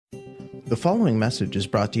The following message is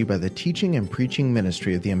brought to you by the teaching and preaching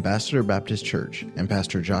ministry of the Ambassador Baptist Church and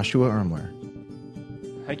Pastor Joshua Ermler.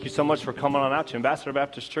 Thank you so much for coming on out to Ambassador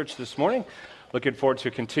Baptist Church this morning. Looking forward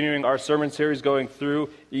to continuing our sermon series going through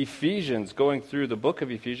Ephesians, going through the book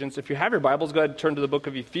of Ephesians. If you have your Bibles, go ahead and turn to the book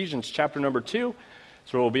of Ephesians, chapter number 2.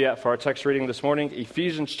 That's where we'll be at for our text reading this morning.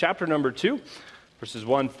 Ephesians, chapter number 2, verses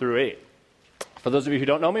 1 through 8. For those of you who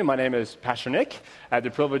don't know me, my name is Pastor Nick. I have the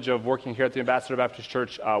privilege of working here at the Ambassador Baptist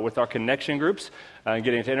Church with our connection groups and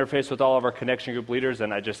getting to interface with all of our connection group leaders,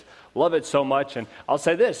 and I just love it so much. And I'll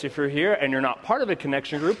say this, if you're here and you're not part of a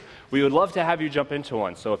connection group, we would love to have you jump into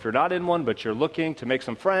one. So if you're not in one, but you're looking to make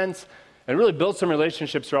some friends and really build some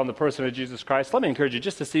relationships around the person of Jesus Christ, let me encourage you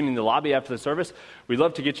just to see me in the lobby after the service. We'd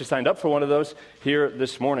love to get you signed up for one of those here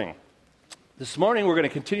this morning. This morning, we're going to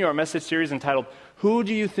continue our message series entitled, Who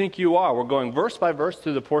Do You Think You Are? We're going verse by verse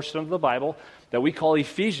through the portion of the Bible that we call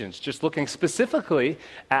Ephesians, just looking specifically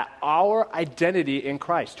at our identity in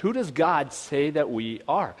Christ. Who does God say that we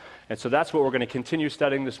are? And so that's what we're going to continue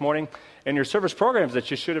studying this morning. In your service programs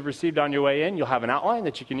that you should have received on your way in, you'll have an outline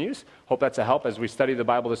that you can use. Hope that's a help as we study the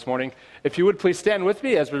Bible this morning. If you would please stand with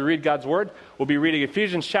me as we read God's Word. We'll be reading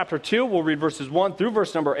Ephesians chapter 2. We'll read verses 1 through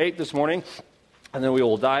verse number 8 this morning, and then we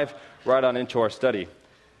will dive right on into our study.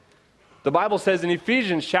 The Bible says in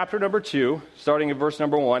Ephesians chapter number 2, starting in verse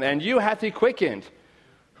number 1, And you hath he quickened,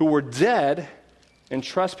 who were dead in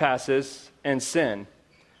trespasses and sin,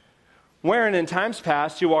 wherein in times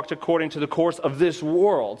past you walked according to the course of this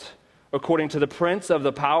world, according to the prince of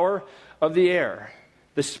the power of the air,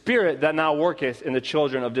 the spirit that now worketh in the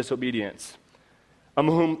children of disobedience,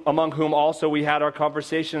 among whom also we had our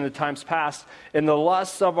conversation in the times past, in the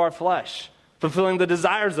lusts of our flesh, fulfilling the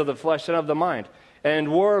desires of the flesh and of the mind,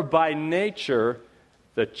 and were by nature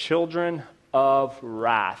the children of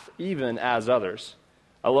wrath, even as others.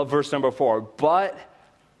 I love verse number 4. But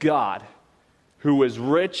God, who is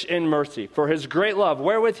rich in mercy, for his great love,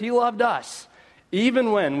 wherewith he loved us,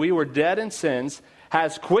 even when we were dead in sins,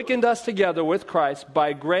 has quickened us together with Christ.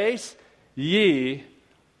 By grace ye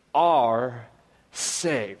are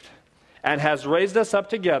saved, and has raised us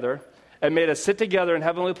up together, and made us sit together in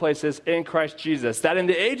heavenly places in Christ Jesus, that in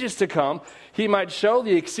the ages to come he might show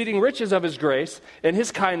the exceeding riches of his grace and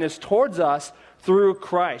his kindness towards us through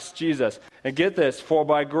Christ Jesus. And get this, for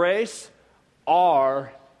by grace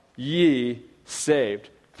are ye saved,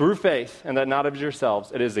 through faith, and that not of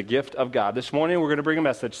yourselves. It is a gift of God. This morning we're going to bring a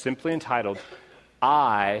message simply entitled,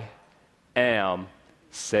 I am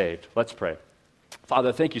saved. Let's pray.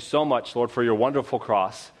 Father, thank you so much, Lord, for your wonderful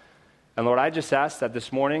cross. And Lord, I just ask that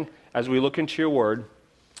this morning, as we look into your word,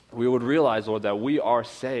 we would realize, Lord, that we are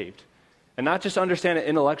saved. And not just understand it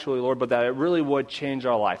intellectually, Lord, but that it really would change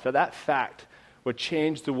our life. That fact would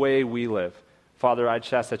change the way we live. Father, I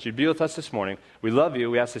just ask that you'd be with us this morning. We love you.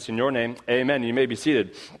 We ask this in your name. Amen. You may be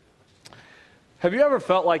seated. Have you ever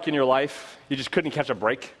felt like in your life you just couldn't catch a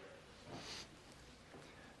break?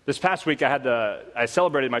 This past week I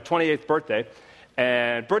celebrated my 28th birthday.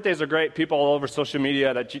 And birthdays are great. People all over social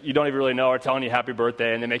media that you don't even really know are telling you happy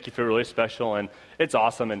birthday, and they make you feel really special, and it's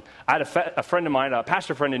awesome. And I had a friend of mine, a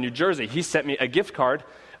pastor friend in New Jersey. He sent me a gift card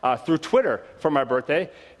through Twitter for my birthday.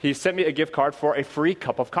 He sent me a gift card for a free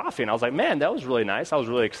cup of coffee, and I was like, man, that was really nice. I was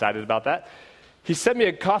really excited about that. He sent me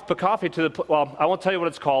a cup of coffee well, I won't tell you what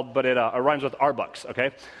it's called, but it rhymes with Arbucks,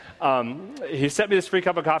 okay? He sent me this free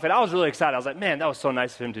cup of coffee, and I was really excited. I was like, man, that was so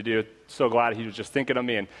nice of him to do. So glad he was just thinking of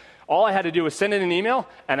me. And all I had to do was send in an email,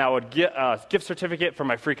 and I would get a gift certificate for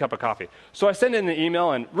my free cup of coffee. So I send in the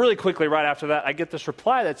email, and really quickly right after that, I get this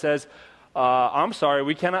reply that says, I'm sorry,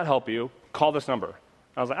 we cannot help you. Call this number.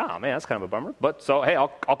 I was like, oh, man, that's kind of a bummer. But so, hey, I'll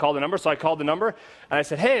call the number. So I called the number, and I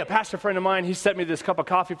said, hey, a pastor friend of mine, he sent me this cup of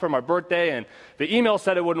coffee for my birthday, and the email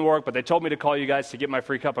said it wouldn't work, but they told me to call you guys to get my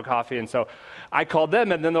free cup of coffee. And so I called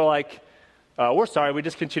them, and then they're like, we're sorry, we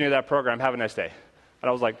discontinued that program. Have a nice day. And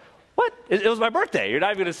I was like, what? It was my birthday. You're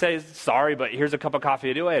not even going to say, sorry, but here's a cup of coffee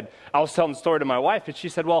anyway. And I was telling the story to my wife, and she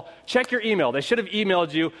said, well, check your email. They should have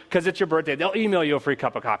emailed you because it's your birthday. They'll email you a free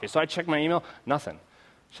cup of coffee. So I checked my email, nothing.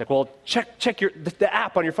 She's like, well, check the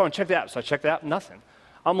app on your phone. Check the app. So I checked the app, nothing.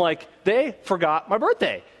 I'm like, they forgot my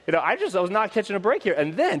birthday. I was not catching a break here.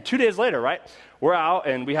 And then 2 days later, right, we're out,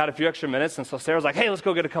 and we had a few extra minutes, and so Sarah's like, hey, let's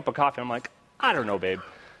go get a cup of coffee. I'm like, I don't know, babe.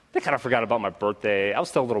 They kind of forgot about my birthday. I was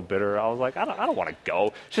still a little bitter. I was like, I don't want to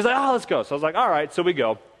go. She's like, oh, let's go. So I was like, all right. So we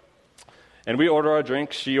go. And we order our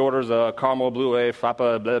drink. She orders a caramel blue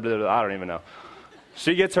frappa, blah, blah, blah. I don't even know.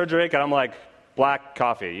 She gets her drink, and I'm like, black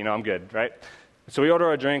coffee. I'm good, right? So we order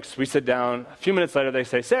our drinks. We sit down. A few minutes later, they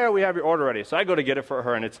say, Sarah, we have your order ready. So I go to get it for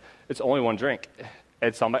her, and it's only one drink.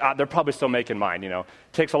 I'm like, they're probably still making mine, It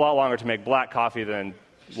takes a lot longer to make black coffee than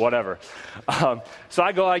whatever. So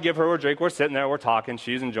I give her a drink. We're sitting there, we're talking.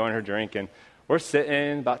 She's enjoying her drink, and we're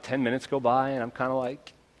sitting. About 10 minutes go by, and I'm kind of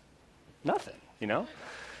like, nothing,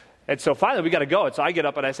 And so finally, we got to go. And so I get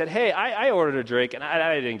up, and I said, hey, I ordered a drink, and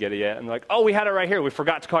I didn't get it yet. And they're like, oh, we had it right here. We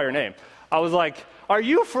forgot to call your name. I was like, are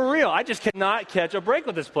you for real? I just cannot catch a break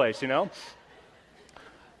with this place,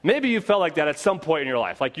 Maybe you felt like that at some point in your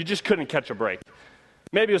life, like you just couldn't catch a break.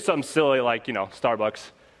 Maybe it was something silly like,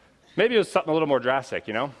 Starbucks. Maybe it was something a little more drastic,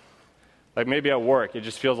 Like maybe at work, it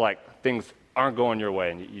just feels like things aren't going your way,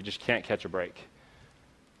 and you just can't catch a break.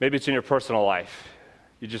 Maybe it's in your personal life.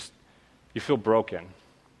 You feel broken.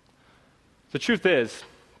 The truth is,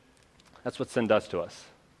 that's what sin does to us.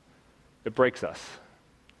 It breaks us.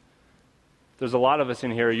 There's a lot of us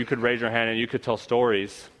in here, you could raise your hand and you could tell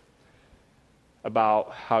stories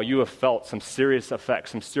about how you have felt some serious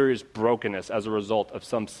effects, some serious brokenness as a result of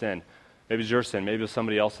some sin. Maybe it's your sin, maybe it's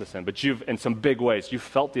somebody else's sin, but in some big ways, you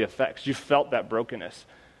felt the effects. You felt that brokenness.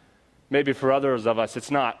 Maybe for others of us,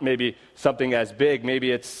 it's not maybe something as big.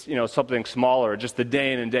 Maybe it's, something smaller, just the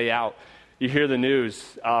day in and day out. You hear the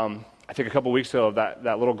news, I think a couple weeks ago,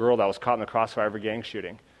 that little girl that was caught in the crossfire of a gang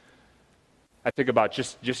shooting. I think about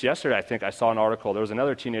just yesterday, I think I saw an article. There was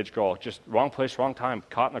another teenage girl, just wrong place, wrong time,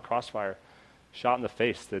 caught in the crossfire, shot in the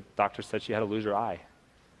face. The doctor said she had to lose her eye.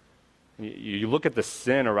 You look at the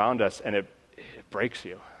sin around us, and it breaks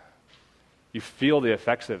you. You feel the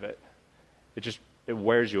effects of it. It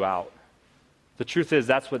wears you out. The truth is,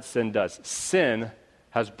 that's what sin does. Sin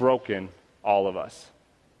has broken all of us.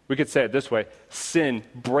 We could say it this way: sin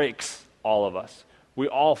breaks all of us. We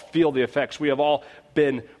all feel the effects. We have all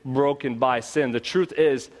been broken by sin. The truth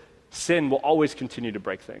is, sin will always continue to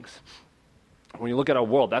break things. When you look at our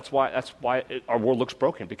world, that's why our world looks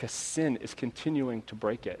broken, because sin is continuing to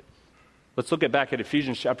break it. Let's look back at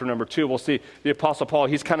Ephesians chapter number 2. We'll see the Apostle Paul,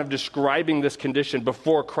 he's kind of describing this condition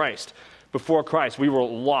before Christ. Before Christ, we were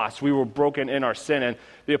lost. We were broken in our sin. And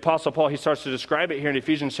the Apostle Paul, he starts to describe it here in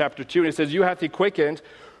Ephesians chapter 2. And he says, you hath he quickened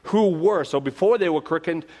who were. So before they were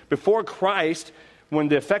quickened, before Christ, when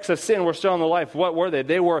the effects of sin were still in their life, what were they?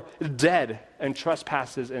 They were dead in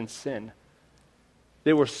trespasses and sin.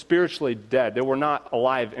 They were spiritually dead. They were not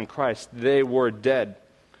alive in Christ. They were dead.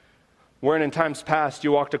 Wherein in times past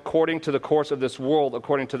you walked according to the course of this world,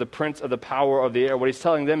 according to the prince of the power of the air. What he's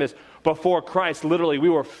telling them is, before Christ, literally, we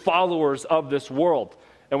were followers of this world.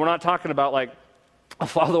 And we're not talking about like a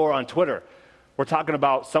follower on Twitter. We're talking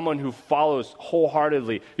about someone who follows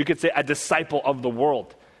wholeheartedly. You could say a disciple of the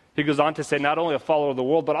world. He goes on to say not only a follower of the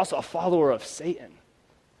world, but also a follower of Satan.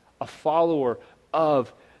 A follower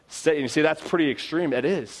of Satan. You see, that's pretty extreme. It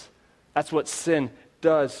is. That's what sin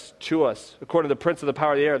does to us. According to the prince of the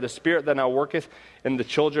power of the air, the spirit that now worketh in the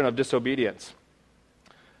children of disobedience,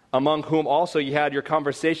 among whom also ye had your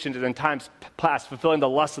conversations in times past, fulfilling the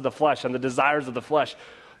lusts of the flesh and the desires of the flesh.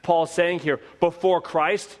 Paul's saying here, before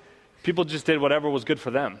Christ, people just did whatever was good for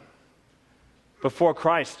them. Before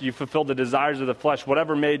Christ, you fulfilled the desires of the flesh,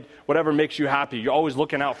 whatever makes you happy. You're always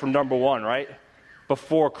looking out for number one, right?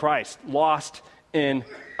 Before Christ, lost in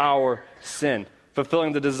our sin,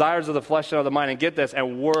 fulfilling the desires of the flesh and of the mind. And get this,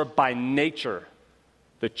 and were by nature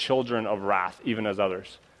the children of wrath, even as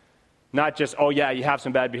others. Not just, oh yeah, you have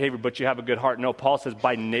some bad behavior, but you have a good heart. No, Paul says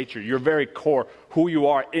by nature, your very core, who you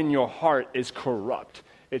are in your heart is corrupt.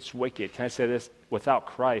 It's wicked. Can I say this? Without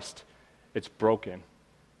Christ, it's broken.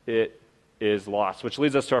 It is lost. Which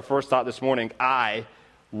leads us to our first thought this morning. I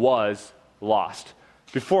was lost.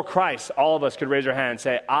 Before Christ, all of us could raise our hand and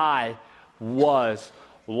say, I was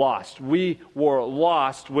lost. We were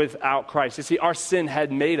lost without Christ. You see, our sin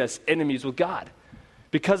had made us enemies with God.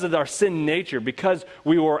 Because of our sin nature, because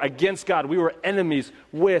we were against God, we were enemies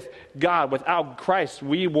with God. Without Christ,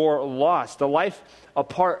 we were lost. A life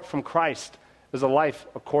apart from Christ is a life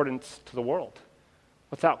according to the world.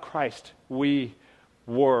 Without Christ, we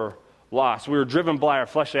were lost. We were driven by our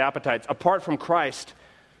fleshly appetites. Apart from Christ,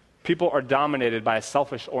 people are dominated by a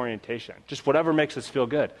selfish orientation. Just whatever makes us feel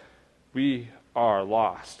good. We are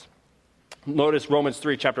lost. Notice Romans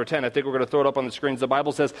 3, chapter 10. I think we're going to throw it up on the screens. The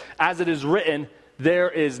Bible says, as it is written, there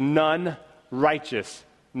is none righteous,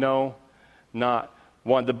 no, not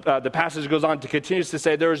one. The passage goes on to continues to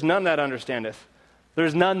say, there is none that understandeth. There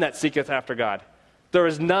is none that seeketh after God. There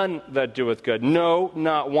is none that doeth good. No,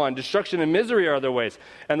 not one. Destruction and misery are their ways,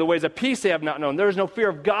 and the ways of peace they have not known. There is no fear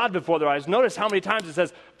of God before their eyes. Notice how many times it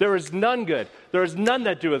says, there is none good. There is none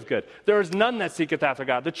that doeth good. There is none that seeketh after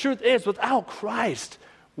God. The truth is, without Christ,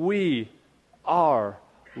 we are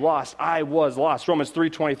lost. I was lost. Romans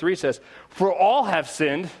 3:23 says, for all have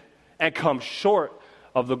sinned and come short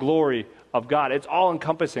of the glory of God. It's all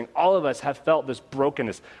encompassing. All of us have felt this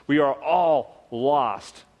brokenness. We are all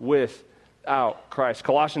lost without Christ.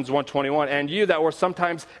 Colossians 1:21, and you that were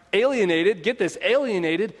sometimes alienated, get this,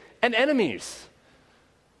 alienated and enemies.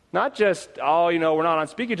 Not just, we're not on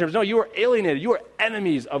speaking terms. No, you were alienated. You were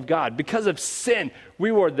enemies of God. Because of sin,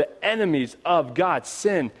 we were the enemies of God.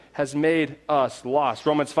 Sin has made us lost.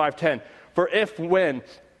 Romans 5:10, for if when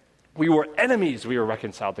we were enemies, we were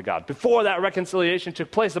reconciled to God. Before that reconciliation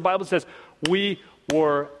took place, the Bible says we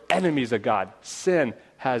were enemies of God. Sin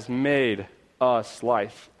has made us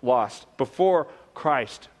lost. Before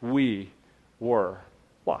Christ, we were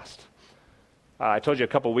lost. I told you a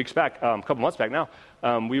couple months back now,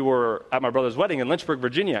 we were at my brother's wedding in Lynchburg,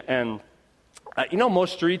 Virginia, and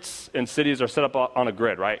most streets and cities are set up on a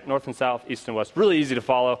grid, right? North and south, east and west, really easy to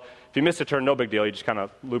follow. If you miss a turn, no big deal, you just kind of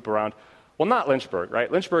loop around. Well, not Lynchburg,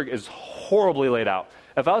 right? Lynchburg is horribly laid out.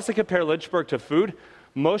 If I was to compare Lynchburg to food,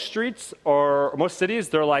 most streets or most cities,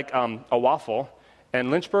 they're like a waffle, and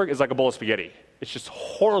Lynchburg is like a bowl of spaghetti. It's just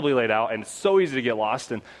horribly laid out, and it's so easy to get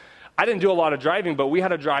lost. And I didn't do a lot of driving, but we had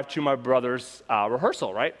to drive to my brother's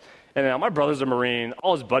rehearsal, right? And my brother's a Marine,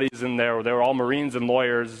 all his buddies in there, they were all Marines and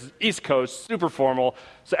lawyers, East Coast, super formal,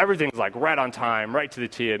 so everything's like right on time, right to the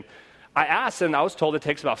T. And I asked, and I was told it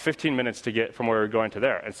takes about 15 minutes to get from where we were going to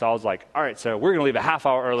there. And so I was like, all right, so we're going to leave a half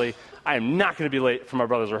hour early. I am not going to be late for my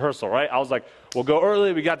brother's rehearsal, right? I was like, we'll go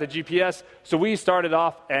early. We got the GPS. So we started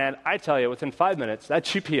off, and I tell you, within 5 minutes, that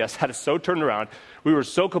GPS had us so turned around. We were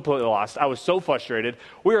so completely lost. I was so frustrated.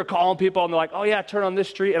 We were calling people, and they're like, oh, yeah, turn on this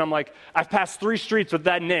street. And I'm like, I've passed 3 streets with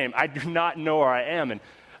that name. I do not know where I am. And,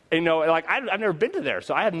 I've never been to there.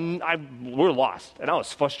 So we're lost. And I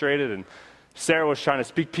was frustrated, and Sarah was trying to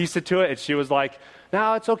speak peace into it, and she was like,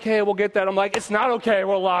 no, it's okay, we'll get that. I'm like, it's not okay,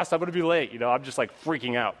 we're lost, I'm going to be late. I'm just like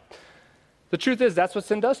freaking out. The truth is, that's what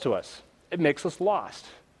sin does to us. It makes us lost.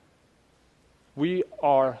 We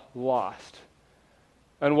are lost.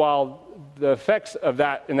 And while the effects of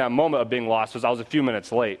that in that moment of being lost was I was a few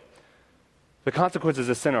minutes late, the consequences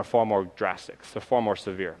of sin are far more drastic. They're far more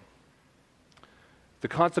severe. The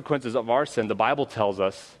consequences of our sin, the Bible tells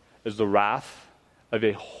us, is the wrath of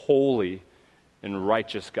a holy and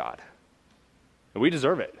righteous God. And we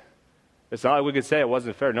deserve it. It's not like we could say it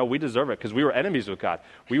wasn't fair. No, we deserve it because we were enemies with God.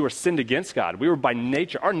 We were sinned against God. We were by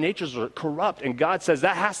nature, our natures are corrupt, and God says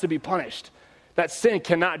that has to be punished. That sin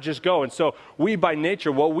cannot just go. And so we by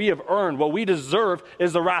nature, what we have earned, what we deserve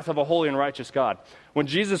is the wrath of a holy and righteous God. When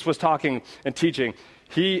Jesus was talking and teaching,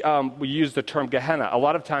 we used the term Gehenna. A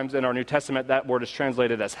lot of times in our New Testament, that word is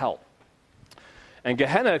translated as hell. And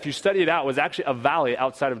Gehenna, if you study it out, was actually a valley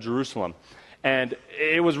outside of Jerusalem. And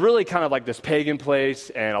it was really kind of like this pagan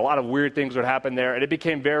place, and a lot of weird things would happen there. And it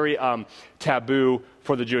became very taboo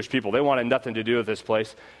for the Jewish people. They wanted nothing to do with this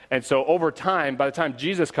place. And so over time, by the time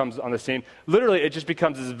Jesus comes on the scene, literally it just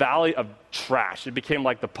becomes this valley of trash. It became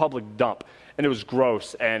like the public dump. And it was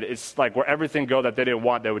gross. And it's like where everything go that they didn't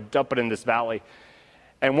want, they would dump it in this valley.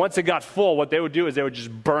 And once it got full, what they would do is they would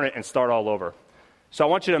just burn it and start all over. So I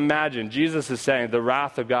want you to imagine, Jesus is saying the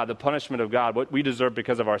wrath of God, the punishment of God, what we deserve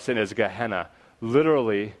because of our sin is Gehenna.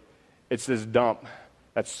 Literally, it's this dump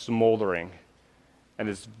that's smoldering, and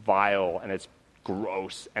it's vile, and it's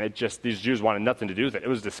gross, and these Jews wanted nothing to do with it. It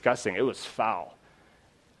was disgusting. It was foul.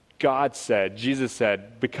 Jesus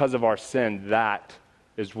said, because of our sin, that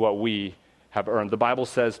is what we have earned. The Bible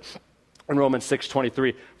says in Romans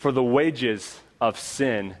 6:23, for the wages of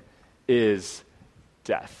sin is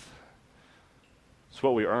death. It's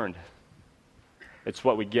what we earned. It's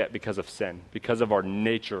what we get because of sin. Because of our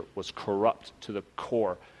nature was corrupt to the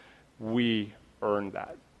core. We earned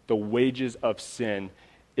that. The wages of sin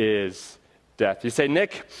is death. You say,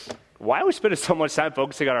 Nick, why are we spending so much time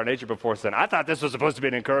focusing on our nature before sin? I thought this was supposed to be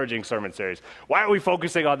an encouraging sermon series. Why are we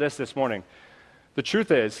focusing on this morning? The truth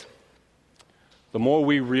is, the more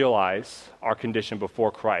we realize our condition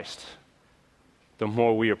before Christ, the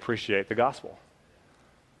more we appreciate the gospel.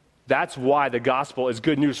 That's why the gospel is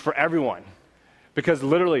good news for everyone. Because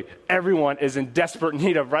literally everyone is in desperate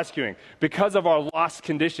need of rescuing. Because of our lost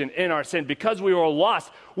condition in our sin, because we were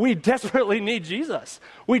lost, we desperately need Jesus.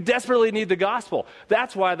 We desperately need the gospel.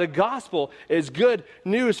 That's why the gospel is good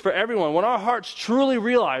news for everyone. When our hearts truly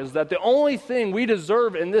realize that the only thing we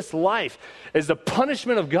deserve in this life is the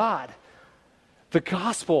punishment of God, the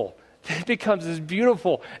gospel, it becomes this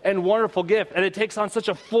beautiful and wonderful gift, and it takes on such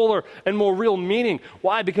a fuller and more real meaning.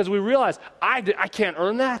 Why? Because we realize, I can't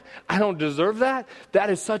earn that. I don't deserve that. That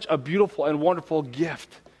is such a beautiful and wonderful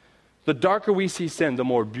gift. The darker we see sin, the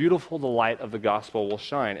more beautiful the light of the gospel will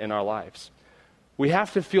shine in our lives. We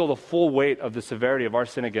have to feel the full weight of the severity of our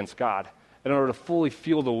sin against God in order to fully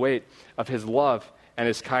feel the weight of his love and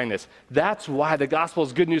his kindness. That's why the gospel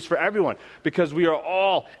is good news for everyone, because we are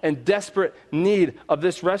all in desperate need of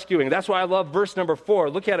this rescuing. That's why I love verse number 4.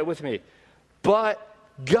 Look at it with me. But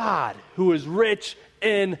God, who is rich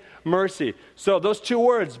in mercy. So those two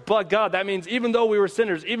words, but God, that means even though we were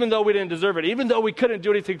sinners, even though we didn't deserve it, even though we couldn't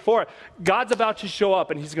do anything for it, God's about to show up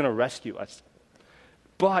and he's going to rescue us.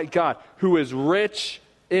 But God, who is rich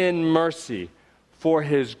in mercy, for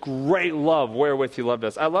his great love wherewith he loved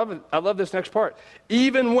us. I love this next part.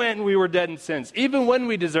 Even when we were dead in sins, even when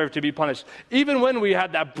we deserved to be punished, even when we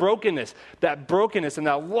had that brokenness and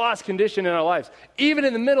that lost condition in our lives, even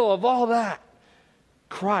in the middle of all that,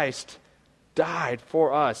 Christ died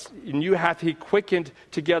for us. And you hath he quickened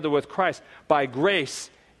together with Christ. By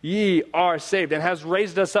grace ye are saved, and has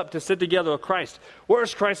raised us up to sit together with Christ. Where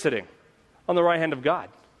is Christ sitting? On the right hand of God.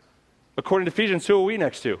 According to Ephesians, who are we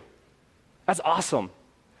next to? That's awesome.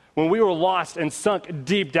 When we were lost and sunk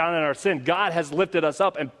deep down in our sin, God has lifted us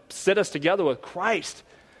up and set us together with Christ.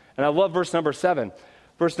 And I love verse number 7.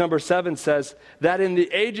 Verse number 7 says, that in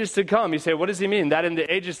the ages to come, you say, what does he mean? That in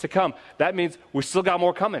the ages to come, that means we still got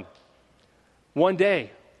more coming. One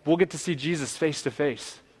day, we'll get to see Jesus face to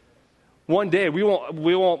face. One day, we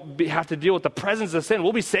won't have to deal with the presence of sin.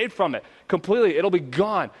 We'll be saved from it completely. It'll be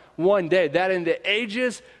gone one day. That in the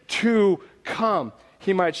ages to come,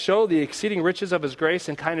 he might show the exceeding riches of his grace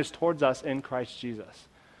and kindness towards us in Christ Jesus.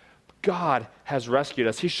 God has rescued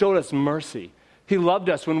us. He showed us mercy. He loved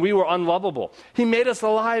us when we were unlovable. He made us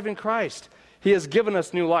alive in Christ. He has given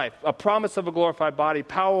us new life, a promise of a glorified body,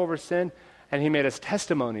 power over sin, and he made us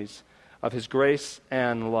testimonies of his grace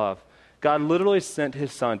and love. God literally sent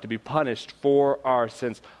his son to be punished for our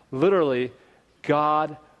sins. Literally,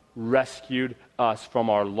 God rescued us from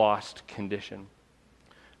our lost condition.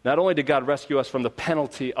 Not only did God rescue us from the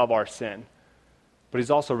penalty of our sin, but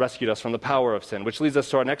he's also rescued us from the power of sin, which leads us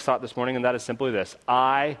to our next thought this morning, and that is simply this.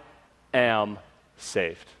 I am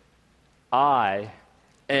saved. I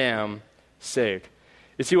am saved.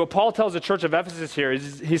 You see, what Paul tells the church of Ephesus here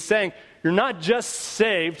is he's saying, you're not just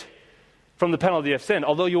saved from the penalty of sin,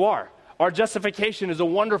 although you are. Our justification is a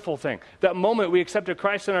wonderful thing. That moment we accepted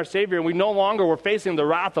Christ and our Savior and we no longer were facing the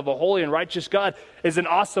wrath of a holy and righteous God is an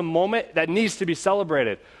awesome moment that needs to be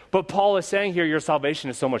celebrated. But Paul is saying here, your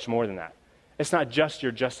salvation is so much more than that. It's not just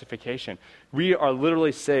your justification. We are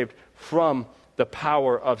literally saved from the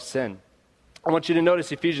power of sin. I want you to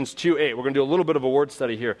notice Ephesians 2:8. We're going to do a little bit of a word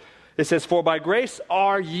study here. It says, for by grace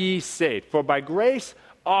are ye saved. For by grace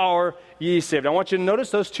are ye saved. I want you to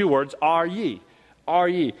notice those two words, are ye. Are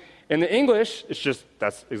ye. In the English,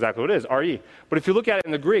 that's exactly what it is, re. But if you look at it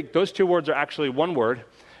in the Greek, those two words are actually one word,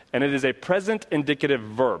 and it is a present indicative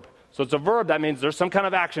verb. So it's a verb, that means there's some kind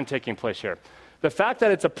of action taking place here. The fact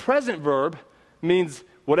that it's a present verb means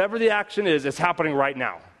whatever the action is, it's happening right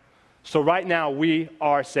now. So right now, we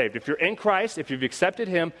are saved. If you're in Christ, if you've accepted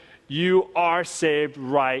him, you are saved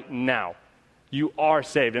right now. You are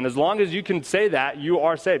saved. And as long as you can say that, you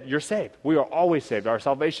are saved. You're saved. We are always saved. Our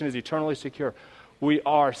salvation is eternally secure. We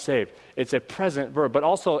are saved. It's a present verb, but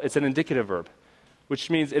also it's an indicative verb,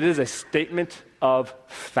 which means it is a statement of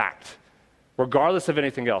fact, regardless of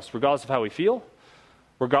anything else, regardless of how we feel,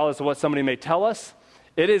 regardless of what somebody may tell us.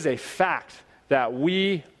 It is a fact that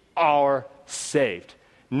we are saved.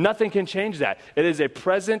 Nothing can change that. It is a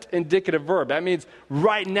present indicative verb. That means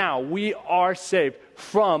right now we are saved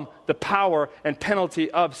from the power and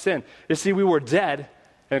penalty of sin. You see, we were dead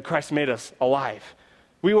and Christ made us alive.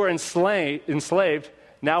 We were enslaved,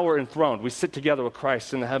 now we're enthroned. We sit together with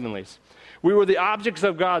Christ in the heavenlies. We were the objects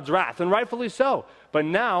of God's wrath, and rightfully so. But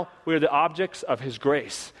now we are the objects of his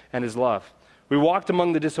grace and his love. We walked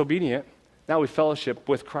among the disobedient, now we fellowship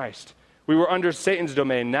with Christ. We were under Satan's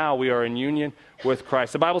domain, now we are in union with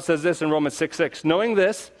Christ. The Bible says this in Romans 6:6, knowing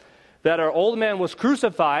this, that our old man was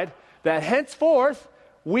crucified, that henceforth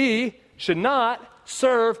we should not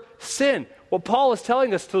serve sin. What Paul is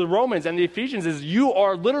telling us to the Romans and the Ephesians is you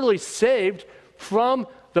are literally saved from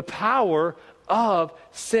the power of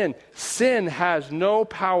sin. Sin has no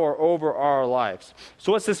power over our lives.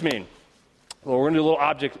 So what's this mean? Well, we're going to do a little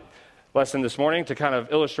object lesson this morning to kind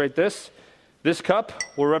of illustrate this. This cup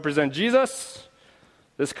will represent Jesus.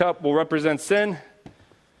 This cup will represent sin.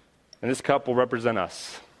 And this cup will represent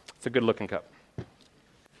us. It's a good looking cup.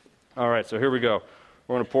 All right, so here we go.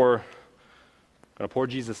 We're going to pour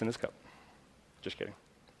Jesus in this cup. Just kidding.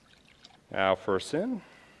 Now for sin,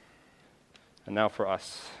 and now for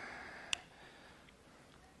us.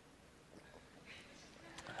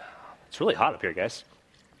 It's really hot up here, guys.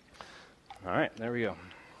 All right, there we go.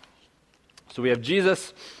 So we have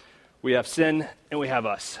Jesus, we have sin, and we have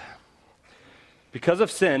us. Because of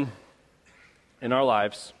sin in our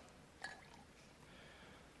lives,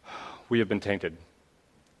 we have been tainted.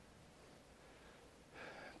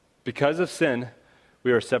 Because of sin,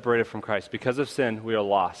 we are separated from Christ. Because of sin, we are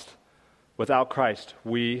lost. Without Christ,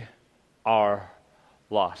 we are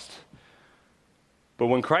lost. But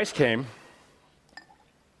when Christ came,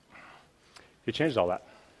 he changed all that.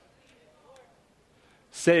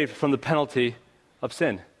 Saved from the penalty of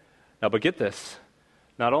sin. Now, but get this.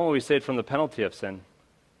 Not only are we saved from the penalty of sin,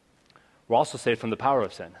 we're also saved from the power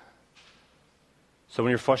of sin. So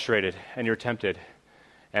when you're frustrated and you're tempted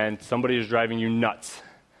and somebody is driving you nuts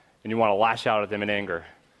and you want to lash out at them in anger,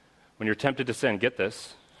 when you're tempted to sin, get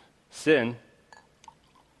this, sin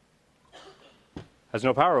has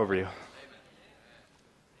no power over you.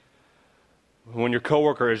 When your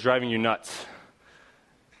coworker is driving you nuts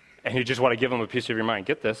and you just want to give them a piece of your mind,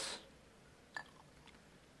 get this,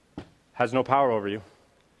 has no power over you.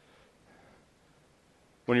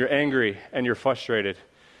 When you're angry and you're frustrated,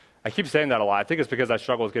 I keep saying that a lot. I think it's because I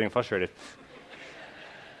struggle with getting frustrated.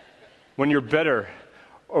 When you're bitter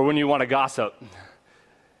or when you want to gossip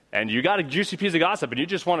and you got a juicy piece of gossip and you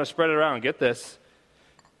just want to spread it around, get this,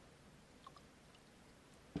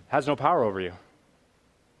 has no power over you.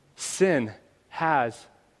 Sin has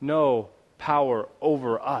no power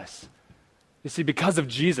over us. You see, because of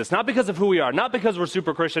Jesus, not because of who we are, not because we're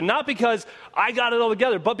super Christian, not because I got it all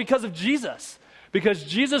together, but because of Jesus. Because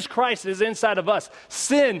Jesus Christ is inside of us.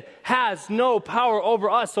 Sin has no power over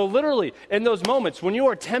us. So literally, in those moments when you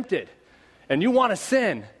are tempted and you want to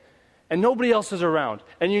sin and nobody else is around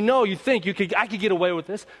and you think I could get away with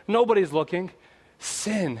this, nobody's looking,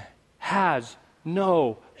 sin has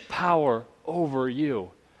no power over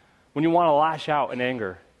you. When you want to lash out in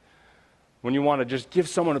anger, when you want to just give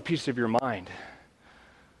someone a piece of your mind,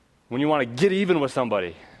 when you want to get even with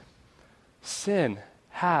somebody, sin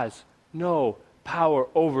has no power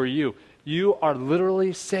over you. You are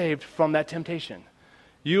literally saved from that temptation.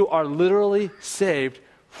 You are literally saved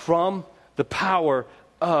from the power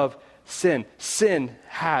of sin. Sin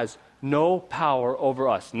has no power over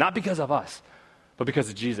us, not because of us, but because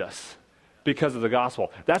of Jesus, because of the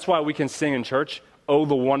gospel. That's why we can sing in church, "Oh,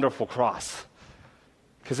 the wonderful cross,"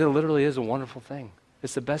 because it literally is a wonderful thing.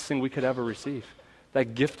 It's the best thing we could ever receive.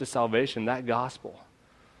 That gift of salvation, that gospel.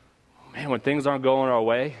 Man, when things aren't going our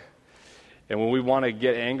way, and when we want to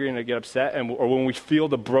get angry and to get upset, or when we feel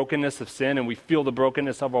the brokenness of sin and we feel the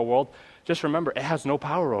brokenness of our world, just remember, it has no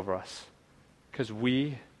power over us because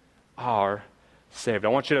we are saved. I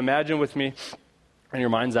want you to imagine with me in your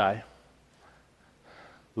mind's eye,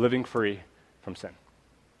 living free from sin.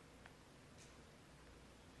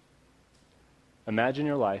 Imagine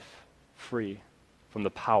your life free from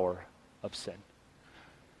the power of sin.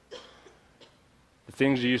 The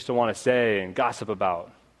things you used to want to say and gossip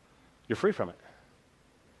about, you're free from it.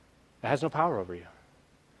 It has no power over you.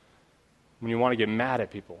 When you want to get mad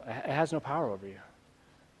at people, it has no power over you.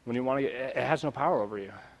 It has no power over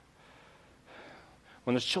you.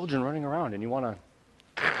 When there's children running around and you want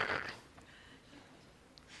to,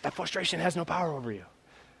 that frustration has no power over you.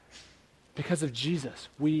 Because of Jesus,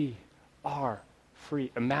 we are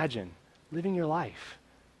free. Imagine living your life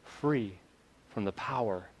free from the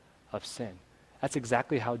power of sin. That's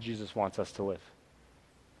exactly how Jesus wants us to live.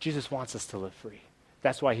 Jesus wants us to live free.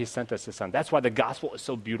 That's why he sent us his son. That's why the gospel is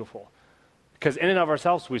so beautiful. Because in and of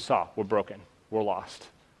ourselves, we're broken. We're lost.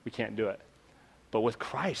 We can't do it. But with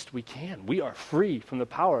Christ, we can. We are free from the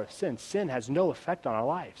power of sin. Sin has no effect on our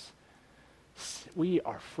lives. We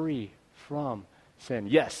are free from sin.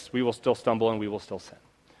 Yes, we will still stumble and we will still sin.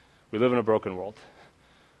 We live in a broken world.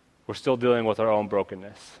 We're still dealing with our own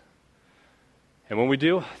brokenness. And when we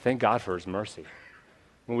do, thank God for his mercy.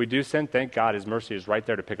 When we do sin, thank God his mercy is right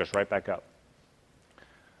there to pick us right back up.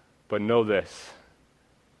 But know this,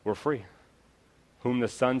 we're free. Whom the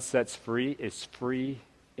Son sets free is free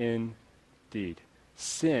indeed.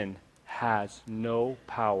 Sin has no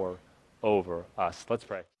power over us. Let's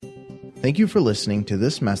pray. Thank you for listening to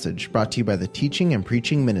this message brought to you by the teaching and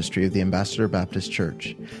preaching ministry of the Ambassador Baptist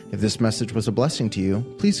Church. If this message was a blessing to you,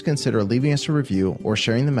 please consider leaving us a review or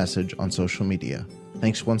sharing the message on social media.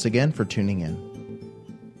 Thanks once again for tuning in.